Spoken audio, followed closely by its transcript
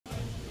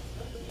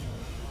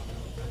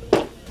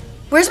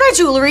Where's my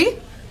jewelry?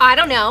 I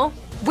don't know.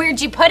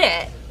 Where'd you put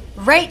it?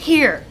 Right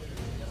here.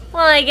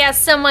 Well, I guess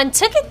someone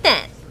took it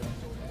then.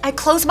 I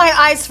closed my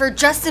eyes for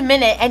just a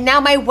minute and now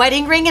my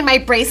wedding ring and my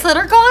bracelet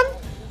are gone?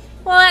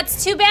 Well,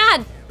 that's too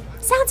bad.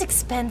 Sounds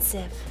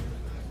expensive.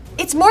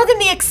 It's more than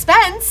the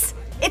expense.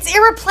 It's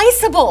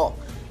irreplaceable.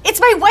 It's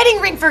my wedding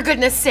ring, for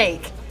goodness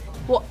sake.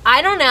 Well,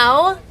 I don't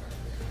know.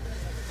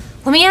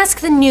 Let me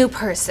ask the new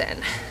person.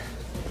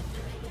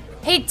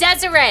 Hey,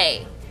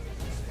 Desiree,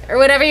 or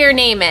whatever your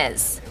name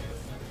is.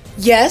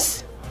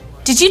 Yes?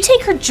 Did you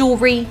take her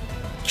jewelry?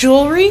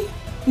 Jewelry?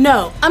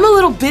 No, I'm a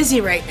little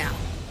busy right now.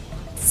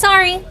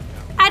 Sorry,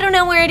 I don't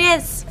know where it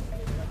is.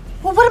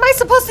 Well, what am I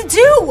supposed to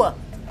do?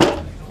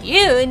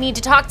 You need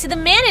to talk to the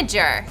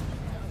manager.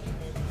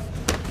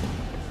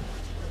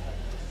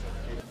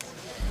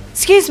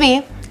 Excuse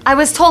me, I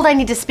was told I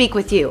need to speak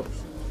with you.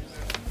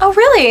 Oh,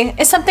 really?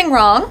 Is something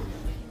wrong?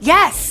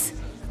 Yes.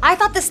 I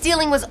thought the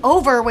stealing was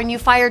over when you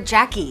fired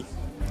Jackie.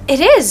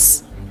 It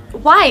is.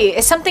 Why?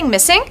 Is something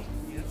missing?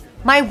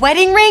 My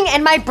wedding ring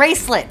and my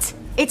bracelet.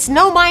 It's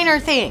no minor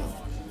thing.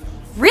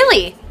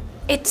 Really?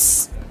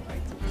 It's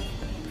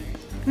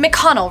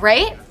McConnell,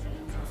 right?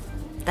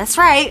 That's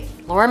right,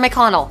 Laura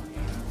McConnell.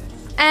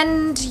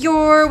 And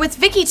you're with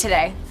Vicky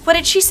today. What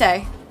did she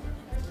say?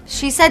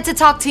 She said to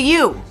talk to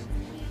you.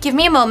 Give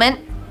me a moment.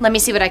 Let me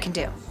see what I can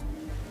do.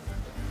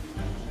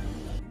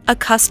 A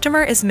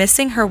customer is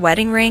missing her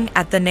wedding ring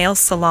at the nail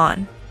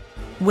salon.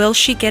 Will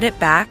she get it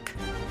back?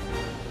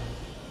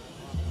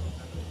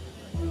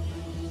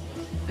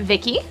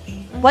 Vicky,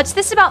 what's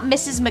this about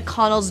Mrs.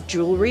 McConnell's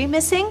jewelry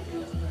missing?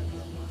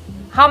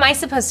 How am I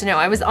supposed to know?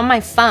 I was on my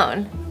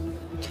phone.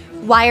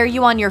 Why are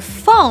you on your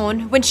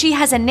phone when she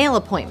has a nail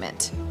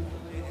appointment?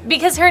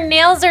 Because her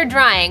nails are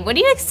drying. What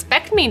do you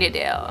expect me to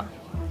do?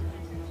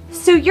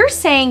 So you're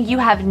saying you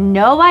have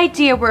no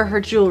idea where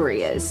her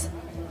jewelry is?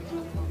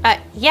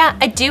 Yeah,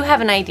 I do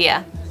have an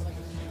idea.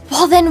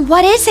 Well, then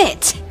what is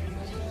it?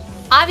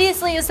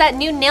 Obviously, it was that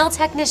new nail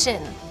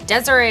technician,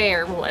 Desiree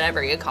or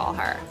whatever you call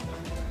her.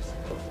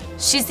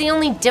 She's the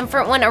only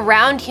different one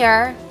around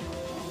here.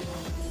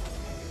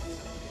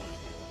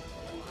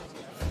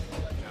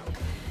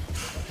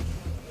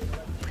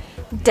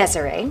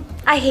 Desiree,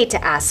 I hate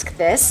to ask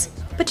this,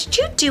 but did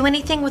you do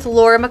anything with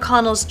Laura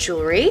McConnell's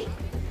jewelry?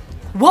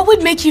 What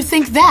would make you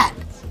think that?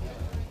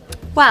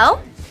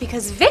 Well,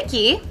 because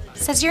Vicky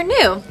says you're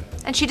new,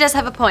 and she does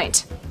have a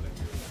point.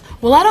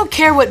 Well, I don't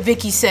care what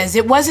Vicky says.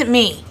 It wasn't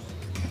me.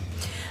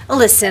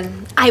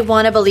 Listen, I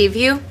want to believe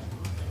you,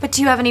 but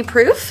do you have any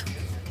proof?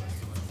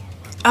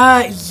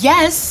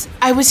 Yes.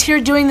 I was here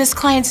doing this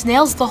client's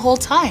nails the whole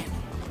time.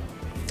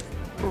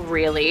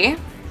 Really?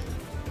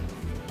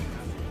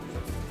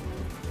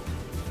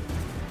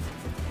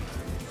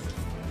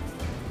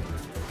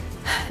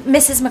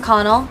 Mrs.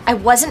 McConnell, I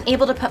wasn't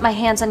able to put my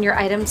hands on your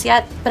items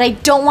yet, but I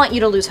don't want you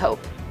to lose hope.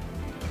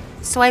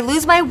 So I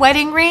lose my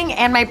wedding ring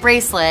and my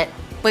bracelet,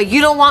 but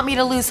you don't want me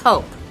to lose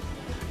hope.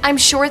 I'm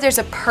sure there's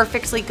a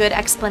perfectly good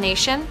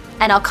explanation,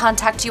 and I'll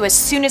contact you as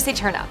soon as they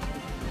turn up.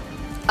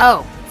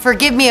 Oh,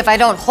 forgive me if I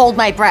don't hold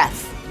my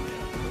breath.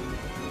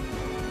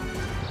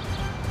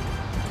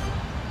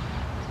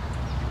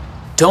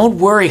 Don't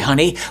worry,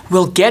 honey.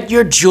 We'll get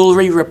your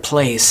jewelry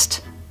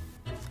replaced.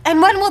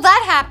 And when will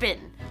that happen?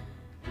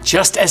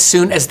 Just as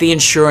soon as the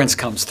insurance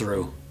comes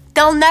through.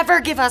 They'll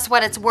never give us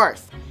what it's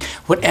worth.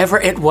 Whatever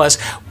it was,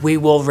 we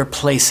will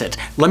replace it.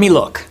 Let me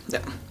look.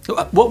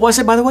 What was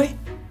it, by the way?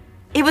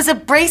 It was a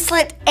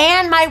bracelet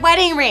and my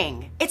wedding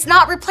ring. It's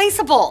not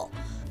replaceable.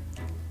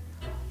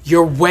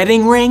 Your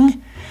wedding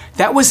ring?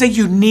 That was a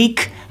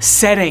unique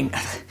setting.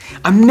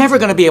 I'm never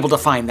gonna be able to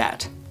find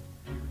that.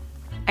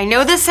 I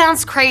know this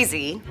sounds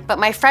crazy, but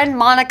my friend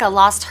Monica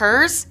lost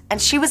hers and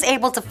she was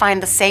able to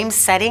find the same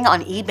setting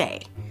on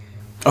eBay.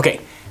 Okay,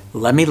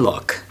 let me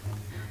look.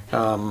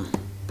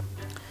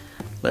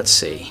 Let's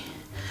see.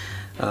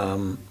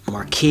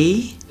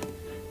 Marquee.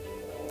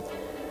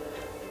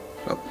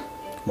 Oh,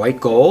 white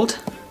gold.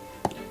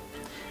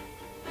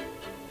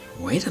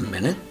 Wait a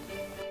minute.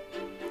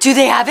 Do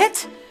they have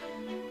it?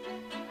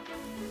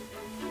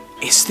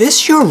 Is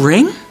this your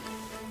ring?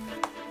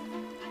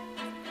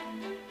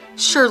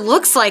 Sure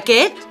looks like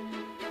it,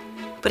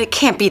 but it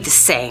can't be the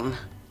same.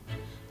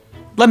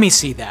 Let me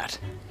see that.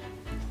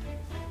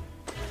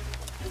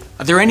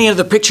 Are there any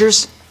other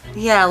pictures?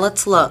 Yeah,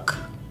 let's look.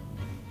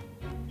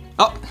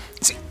 Oh,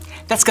 see,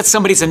 that's got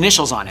somebody's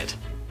initials on it.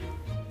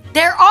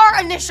 There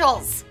are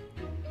initials!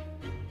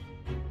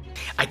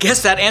 I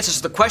guess that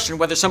answers the question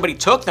whether somebody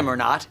took them or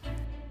not.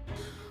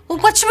 Well,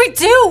 what should we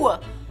do?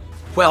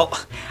 Well,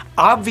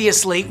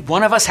 obviously,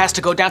 one of us has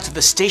to go down to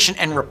the station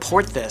and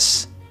report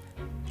this.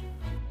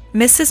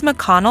 Mrs.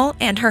 McConnell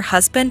and her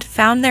husband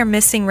found their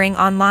missing ring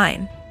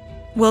online.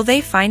 Will they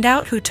find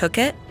out who took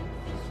it?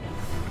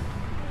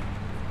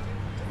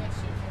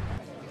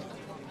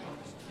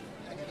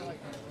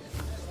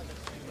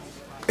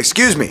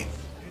 Excuse me,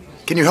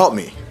 can you help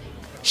me?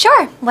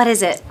 Sure, what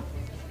is it?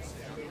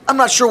 I'm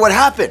not sure what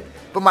happened,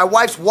 but my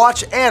wife's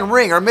watch and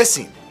ring are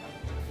missing.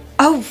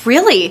 Oh,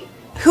 really?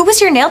 Who was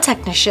your nail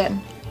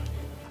technician?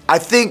 I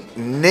think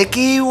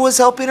Nikki was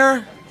helping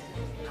her.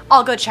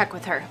 I'll go check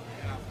with her.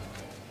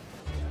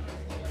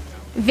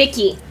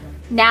 Vicky,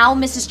 now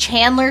Mrs.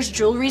 Chandler's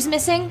jewelry's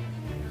missing?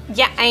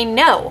 Yeah, I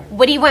know.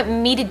 What do you want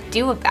me to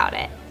do about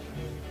it?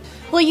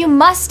 Well, you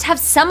must have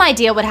some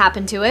idea what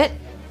happened to it.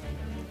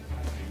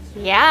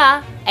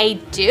 Yeah, I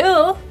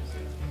do.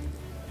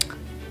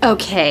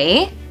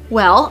 Okay.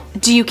 Well,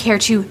 do you care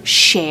to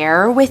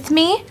share with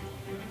me?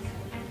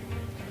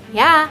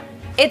 Yeah,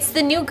 it's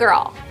the new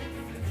girl.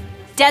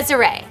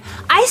 Desiree.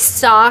 I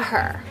saw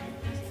her.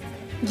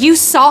 You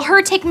saw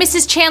her take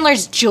Mrs.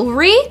 Chandler's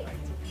jewelry?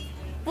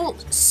 Well,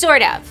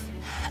 sort of.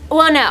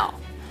 Well, no.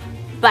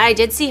 But I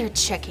did see her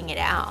checking it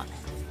out.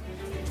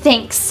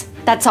 Thanks.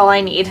 That's all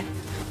I need.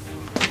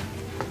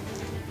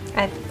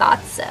 I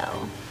thought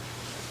so.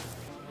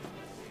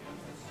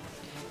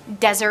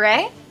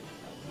 Desiree,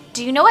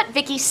 do you know what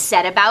Vicky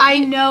said about I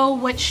you? know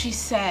what she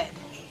said.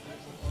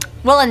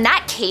 Well, in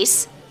that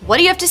case, what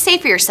do you have to say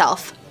for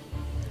yourself?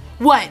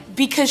 What?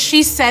 Because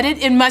she said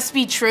it, it must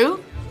be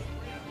true?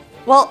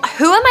 Well,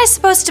 who am I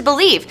supposed to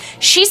believe?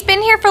 She's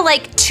been here for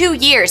like 2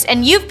 years,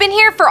 and you've been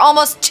here for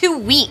almost 2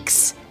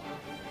 weeks.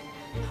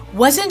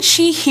 Wasn't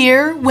she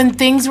here when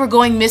things were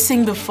going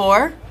missing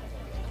before?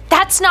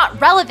 That's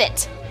not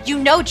relevant. You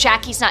know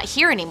Jackie's not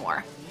here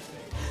anymore.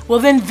 Well,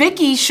 then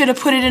Vicky should have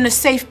put it in a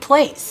safe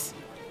place.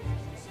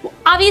 Well,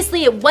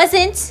 obviously it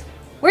wasn't.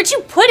 Where'd you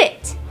put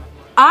it?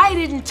 I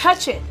didn't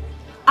touch it.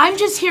 I'm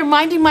just here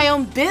minding my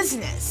own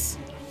business.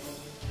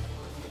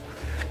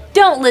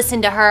 Don't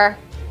listen to her.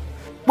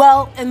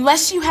 Well,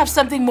 unless you have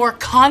something more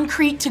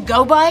concrete to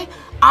go by,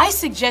 I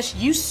suggest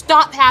you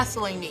stop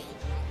hassling me.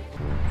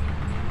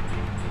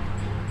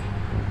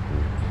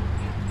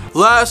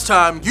 Last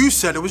time you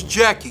said it was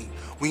Jackie.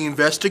 We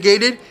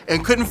investigated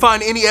and couldn't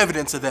find any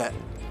evidence of that.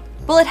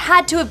 Well, it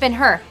had to have been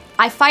her.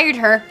 I fired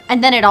her,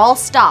 and then it all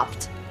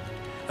stopped.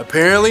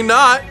 Apparently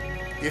not,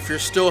 if you're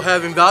still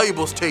having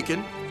valuables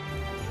taken.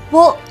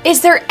 Well,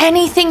 is there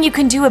anything you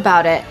can do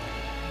about it?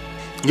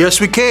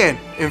 Yes, we can.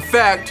 In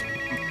fact,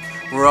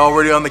 we're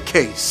already on the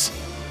case.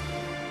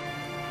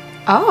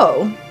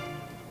 Oh.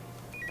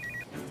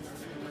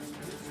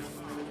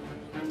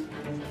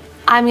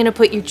 I'm gonna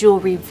put your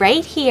jewelry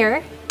right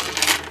here.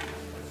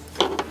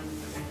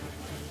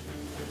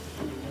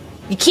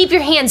 You keep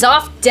your hands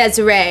off,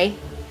 Desiree.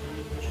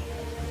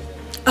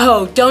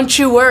 Oh, don't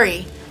you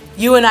worry.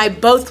 You and I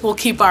both will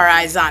keep our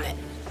eyes on it.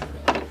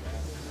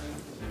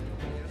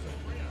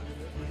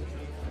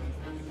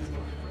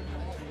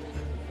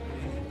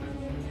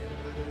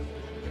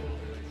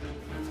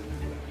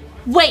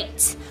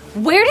 Wait,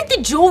 where did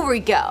the jewelry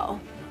go?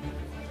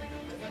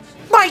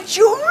 My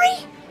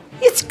jewelry?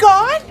 It's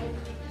gone?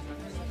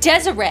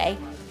 Desiree,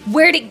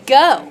 where'd it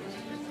go?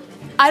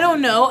 I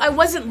don't know. I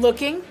wasn't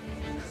looking.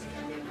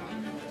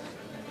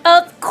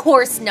 Of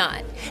course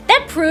not.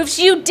 That proves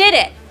you did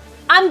it.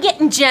 I'm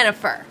getting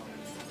Jennifer.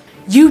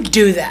 You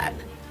do that.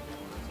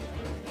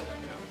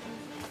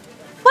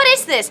 What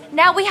is this?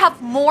 Now we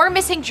have more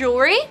missing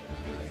jewelry?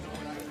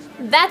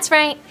 That's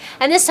right.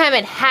 And this time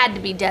it had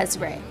to be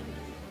Desiree.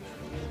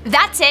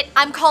 That's it.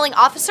 I'm calling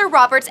Officer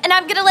Roberts, and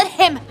I'm gonna let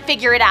him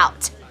figure it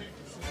out.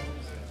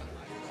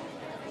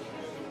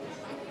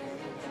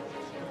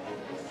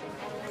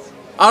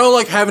 I don't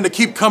like having to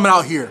keep coming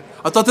out here.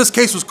 I thought this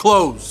case was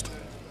closed.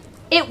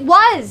 It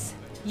was.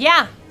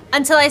 Yeah,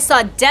 until I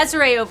saw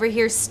Desiree over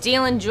here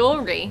stealing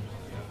jewelry.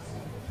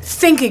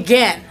 Think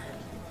again.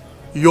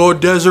 You're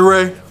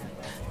Desiree?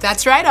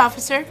 That's right,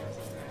 officer.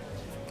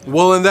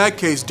 Well, in that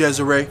case,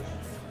 Desiree,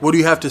 what do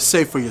you have to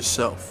say for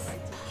yourself?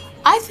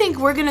 I think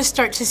we're gonna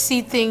start to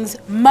see things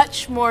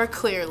much more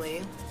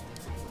clearly.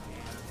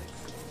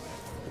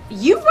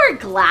 You wear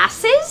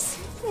glasses?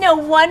 No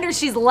wonder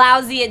she's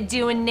lousy at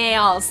doing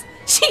nails.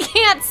 She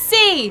can't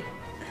see.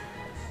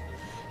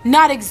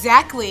 Not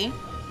exactly.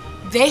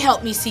 They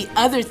help me see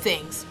other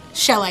things.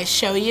 Shall I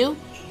show you?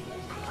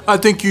 I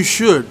think you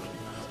should.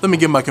 Let me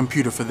get my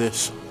computer for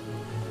this.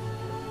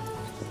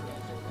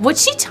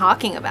 What's she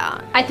talking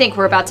about? I think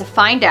we're about to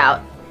find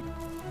out.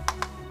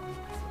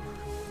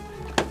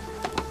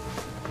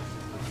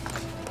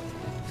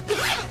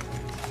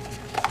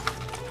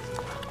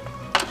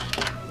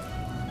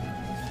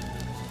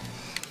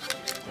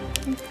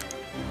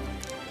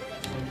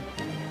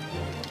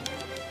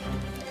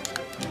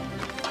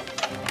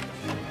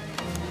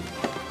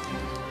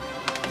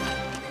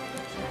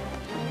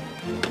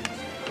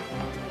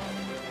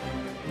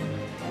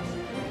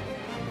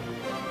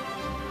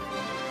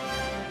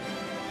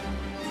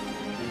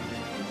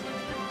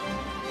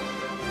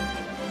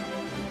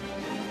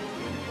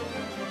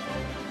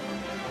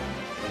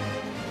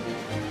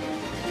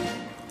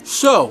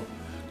 So,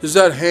 does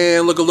that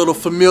hand look a little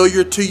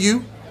familiar to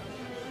you?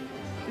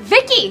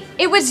 Vicky,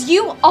 it was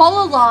you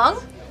all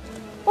along?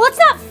 Well, it's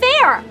not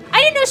fair. I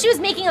didn't know she was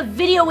making a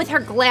video with her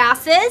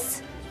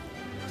glasses.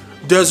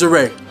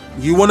 Desiree,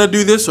 you want to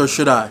do this or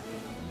should I?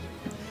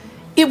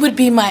 It would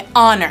be my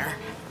honor.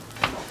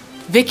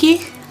 Vicky,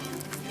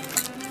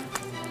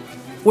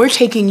 we're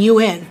taking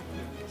you in.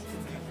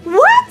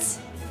 What?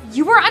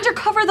 You were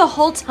undercover the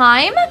whole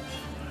time?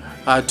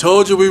 I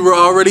told you we were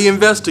already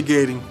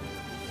investigating.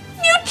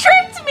 You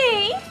tricked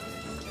me!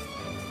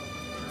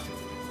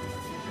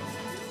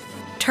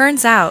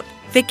 Turns out,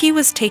 Vicky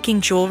was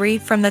taking jewelry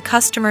from the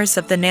customers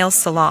of the nail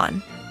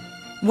salon.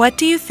 What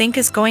do you think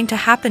is going to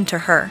happen to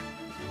her?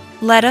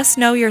 Let us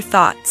know your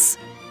thoughts.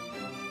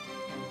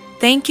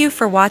 Thank you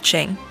for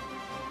watching.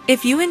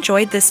 If you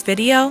enjoyed this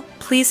video,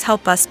 please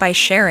help us by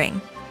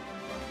sharing.